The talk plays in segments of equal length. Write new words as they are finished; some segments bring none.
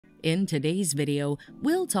In today's video,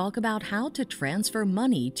 we'll talk about how to transfer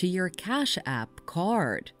money to your Cash App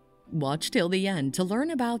card. Watch till the end to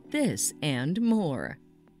learn about this and more.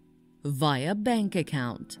 Via bank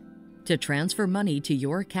account. To transfer money to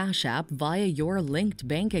your Cash App via your linked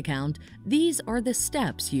bank account, these are the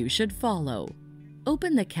steps you should follow.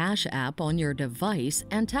 Open the Cash App on your device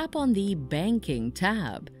and tap on the Banking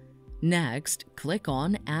tab. Next, click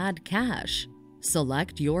on Add Cash.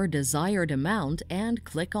 Select your desired amount and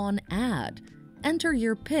click on Add. Enter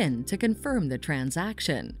your PIN to confirm the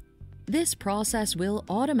transaction. This process will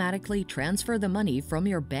automatically transfer the money from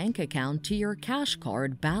your bank account to your Cash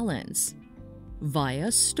Card balance.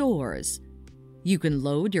 Via stores. You can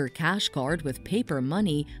load your Cash Card with paper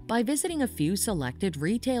money by visiting a few selected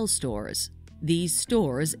retail stores. These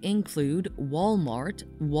stores include Walmart,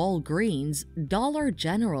 Walgreens, Dollar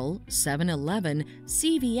General, 7-Eleven,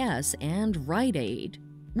 CVS, and Rite Aid.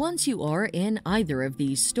 Once you are in either of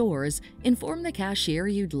these stores, inform the cashier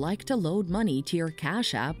you'd like to load money to your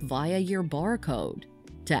Cash App via your barcode.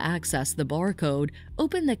 To access the barcode,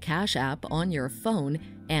 open the Cash App on your phone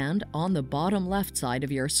and on the bottom left side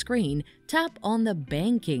of your screen, tap on the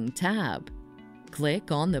Banking tab.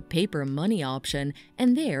 Click on the Paper Money option,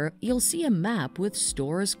 and there you'll see a map with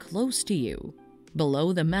stores close to you.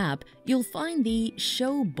 Below the map, you'll find the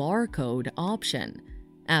Show Barcode option.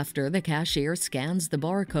 After the cashier scans the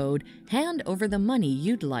barcode, hand over the money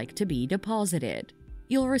you'd like to be deposited.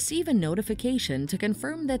 You'll receive a notification to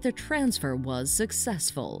confirm that the transfer was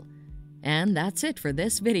successful. And that's it for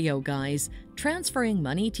this video, guys. Transferring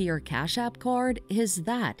money to your Cash App card is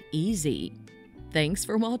that easy. Thanks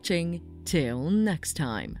for watching. Till next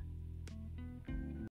time.